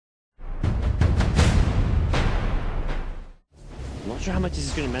not sure how much this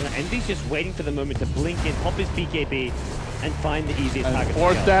is going to matter. Envy's just waiting for the moment to blink in, pop his BKB, and find the easiest target.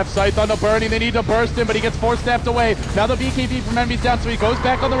 Force staff, Scythe on the burning. They need to burst him, but he gets force staffed away. Now the BKB from Envy's down, so he goes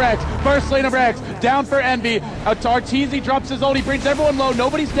back on the Rex. First lane of Rex, down for Envy. Arteezy drops his ult. He brings everyone low.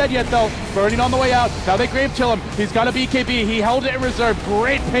 Nobody's dead yet, though. Burning on the way out. Now they grave kill him. He's got a BKB. He held it in reserve.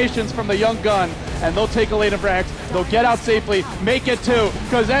 Great patience from the young gun. And they'll take a lane of Rex. They'll get out safely, make it 2,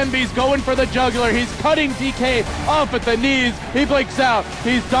 because Envy's going for the jugular. He's cutting DK off at the knees. He blinks out.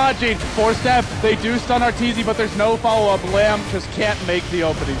 He's dodging. Force staff, they do stun Arteezy, but there's no follow-up. Lamb just can't make the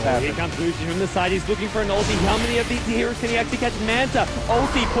openings happen. Here comes Lucian from the side. He's looking for an ulti. How many of these heroes can he actually catch? Manta,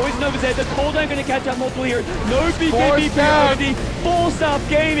 ulti, Poison Over's there. The cooldown going to catch up multiple heroes. No BKB for OD. Full staff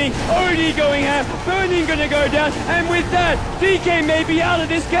gaming. OD going ham. Burning going to go down. And with that, DK may be out of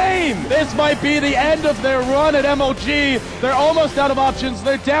this game. This might be the end of their run at MLG. They're almost out of options.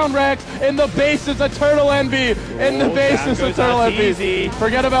 They're down Rex. In the base is Eternal Envy. In the base is Eternal Envy.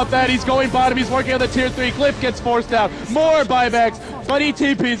 Forget about that. He's going bottom. He's working on the tier 3. Cliff gets forced out. More buybacks, but he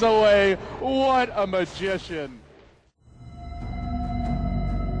TPs away. What a magician.